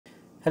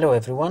Hello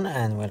everyone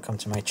and welcome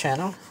to my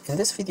channel. In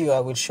this video I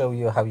will show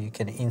you how you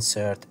can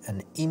insert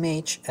an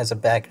image as a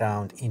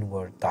background in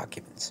Word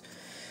documents.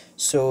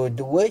 So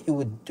the way you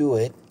would do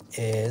it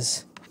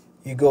is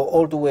you go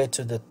all the way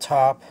to the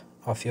top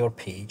of your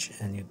page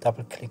and you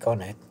double click on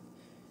it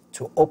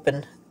to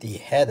open the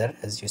header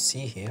as you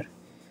see here,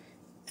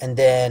 and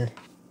then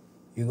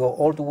you go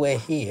all the way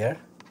here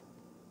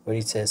where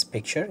it says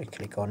picture, you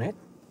click on it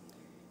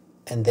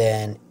and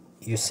then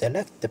you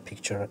select the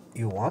picture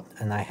you want,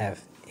 and I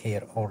have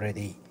here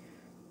already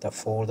the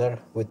folder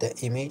with the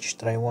image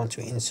that I want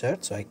to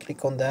insert, so I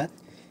click on that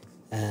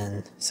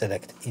and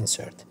select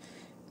insert.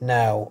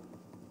 Now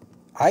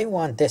I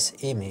want this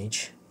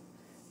image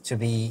to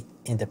be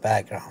in the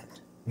background,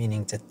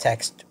 meaning the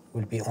text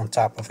will be on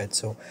top of it.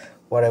 So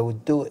what I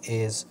would do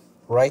is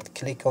right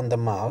click on the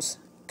mouse,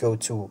 go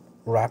to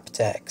wrap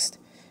text,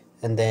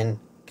 and then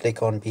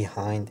click on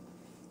behind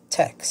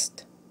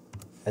text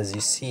as you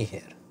see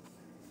here.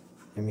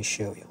 Let me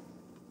show you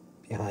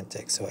behind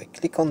text. So I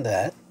click on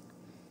that,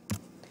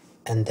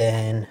 and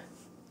then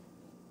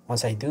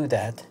once I do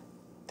that,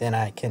 then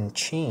I can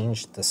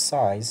change the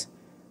size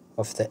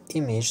of the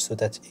image so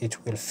that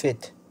it will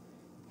fit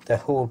the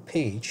whole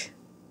page,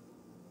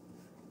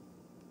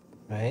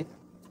 right?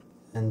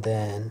 And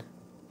then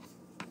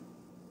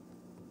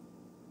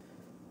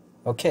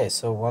okay,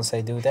 so once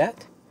I do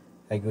that,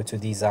 I go to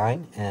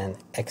design and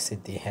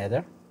exit the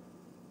header.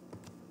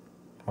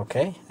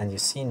 Okay, and you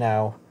see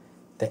now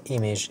the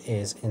image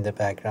is in the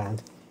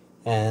background.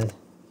 And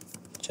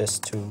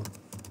just to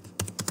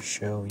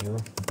show you,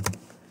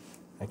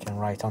 I can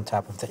write on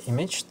top of the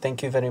image.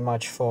 Thank you very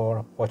much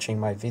for watching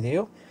my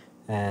video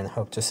and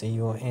hope to see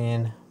you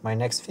in my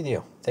next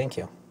video. Thank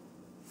you.